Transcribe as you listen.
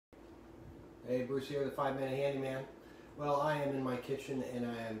Hey, Bruce here, the 5-Minute Handyman. Well, I am in my kitchen and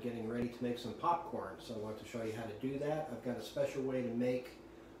I am getting ready to make some popcorn. So I want to show you how to do that. I've got a special way to make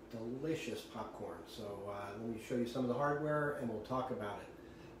delicious popcorn. So let me show you some of the hardware and we'll talk about it.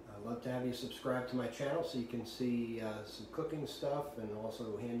 I'd love to have you subscribe to my channel so you can see some cooking stuff and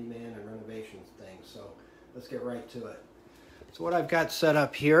also handyman and renovations things. So let's get right to it. So what I've got set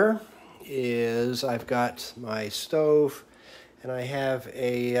up here is I've got my stove and I have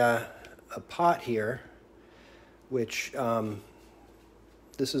a pot here, which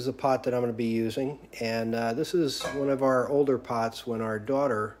this is a pot that I'm going to be using, and this is one of our older pots when our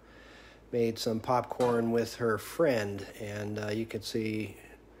daughter made some popcorn with her friend, and you can see,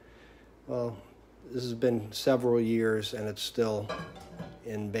 well, this has been several years and it's still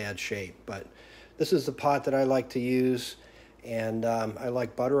in bad shape, but this is the pot that I like to use, and I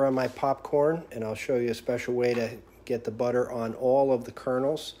like butter on my popcorn, and I'll show you a special way to get the butter on all of the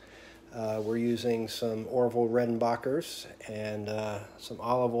kernels. We're using some Orville Redenbachers and some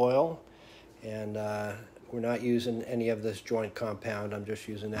olive oil, and we're not using any of this joint compound. I'm just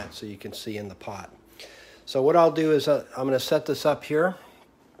using that so you can see in the pot. So what I'll do is I'm going to set this up here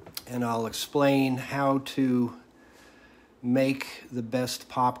and I'll explain how to make the best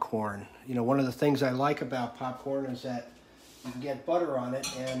popcorn. You know, one of the things I like about popcorn is that you can get butter on it,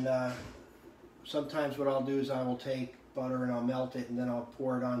 and sometimes what I'll do is I will take butter and I'll melt it and then I'll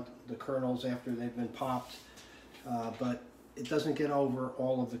pour it on the kernels after they've been popped, but it doesn't get over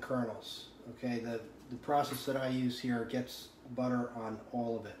all of the kernels. Okay, the process that I use here gets butter on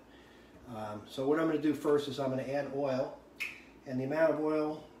all of it. So what I'm going to do first is I'm going to add oil, and the amount of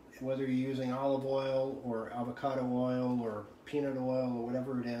oil, whether you're using olive oil or avocado oil or peanut oil or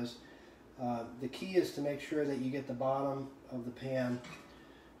whatever it is, the key is to make sure that you get the bottom of the pan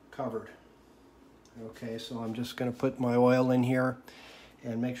covered. Okay, so I'm just going to put my oil in here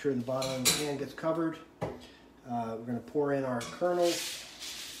and make sure the bottom of the pan gets covered. We're going to pour in our kernels.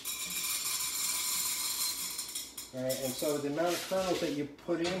 All right, and so the amount of kernels that you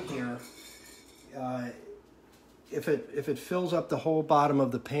put in here, if it fills up the whole bottom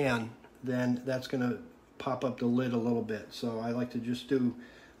of the pan, then that's going to pop up the lid a little bit. So I like to just do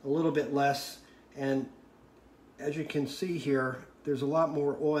a little bit less, and as you can see here, there's a lot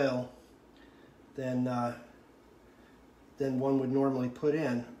more oil than one would normally put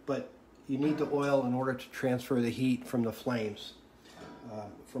in, but you need the oil in order to transfer the heat from the flames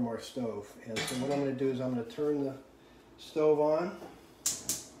from our stove. And so what I'm going to do is I'm going to turn the stove on,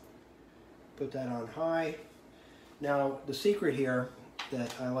 put that on high. Now the secret here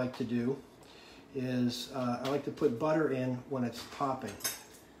that I like to do is I like to put butter in when it's popping.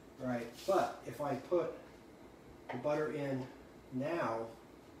 All right, but if I put the butter in now,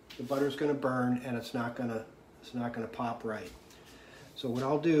 the butter's going to burn and it's not going to pop right. So what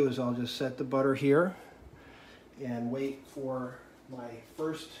I'll do is I'll just set the butter here and wait for my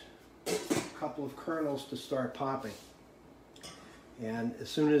first couple of kernels to start popping. And as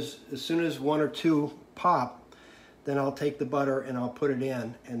soon as one or two pop, then I'll take the butter and I'll put it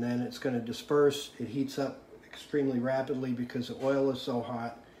in, and then it's going to disperse. It heats up extremely rapidly because the oil is so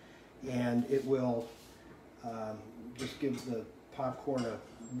hot, and it will just give the popcorn a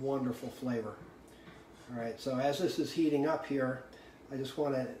wonderful flavor. All right, so as this is heating up here, I just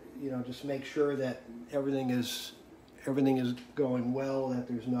want to, just make sure that everything is going well, that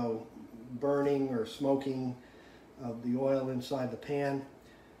there's no burning or smoking of the oil inside the pan,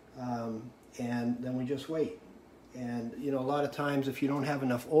 and then we just wait. And a lot of times if you don't have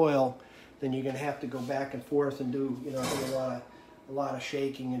enough oil, then you're going to have to go back and forth and do a lot of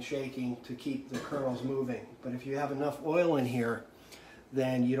shaking to keep the kernels moving. But if you have enough oil in here,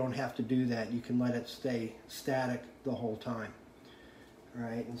 then you don't have to do that. You can let it stay static the whole time. All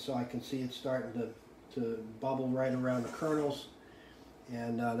right, and so I can see it starting to bubble right around the kernels,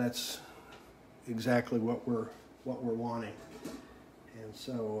 and that's exactly what we're wanting. And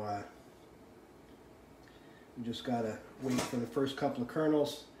so we just got to wait for the first couple of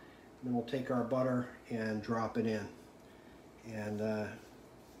kernels, and then we'll take our butter and drop it in. And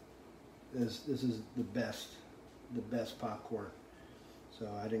this is the best popcorn. So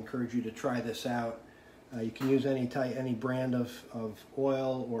I'd encourage you to try this out. You can use any brand of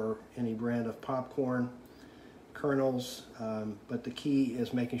oil or any brand of popcorn kernels, but the key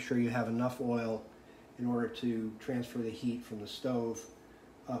is making sure you have enough oil in order to transfer the heat from the stove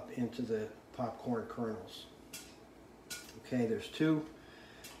up into the popcorn kernels. Okay, there's 2,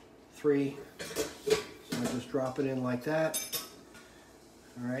 3, so I just drop it in like that.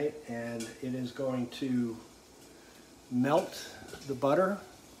 All right, and it is going to melt the butter.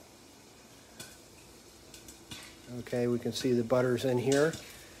 Okay, we can see the butter's in here.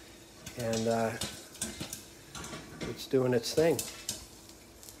 and it's doing its thing.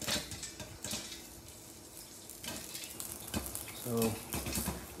 So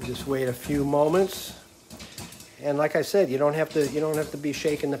we just wait a few moments, and like I said, you don't have to be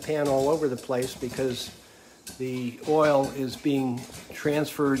shaking the pan all over the place, because the oil is being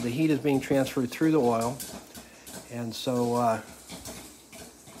transferred, the heat is being transferred through the oil, and so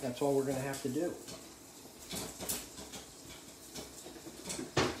that's all we're going to have to do.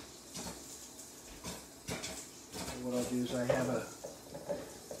 And what I'll do is I have a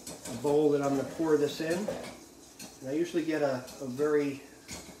bowl that I'm going to pour this in. And I usually get a very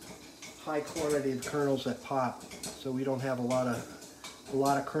high quantity of kernels that pop, so we don't have a lot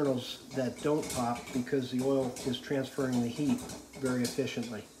of kernels that don't pop, because the oil is transferring the heat very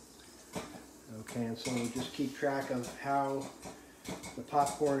efficiently. Okay, and so we'll just keep track of how the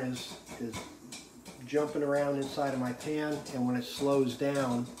popcorn is jumping around inside of my pan, and when it slows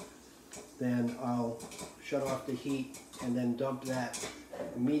down, then I'll shut off the heat and then dump that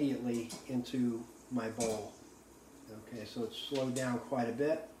immediately into my bowl. Okay, so it's slowed down quite a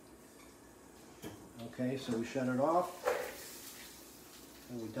bit. Okay, so we shut it off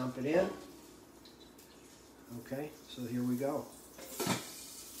and we dump it in. Okay, so here we go.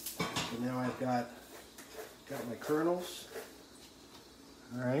 So now I've got my kernels.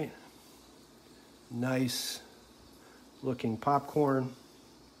 All right, nice looking popcorn.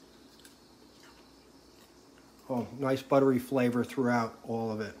 Oh, nice buttery flavor throughout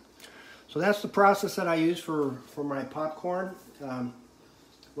all of it. So that's the process that I use for my popcorn.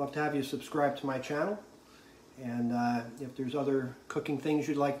 Love to have you subscribe to my channel. And if there's other cooking things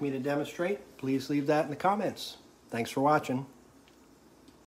you'd like me to demonstrate, please leave that in the comments. Thanks for watching.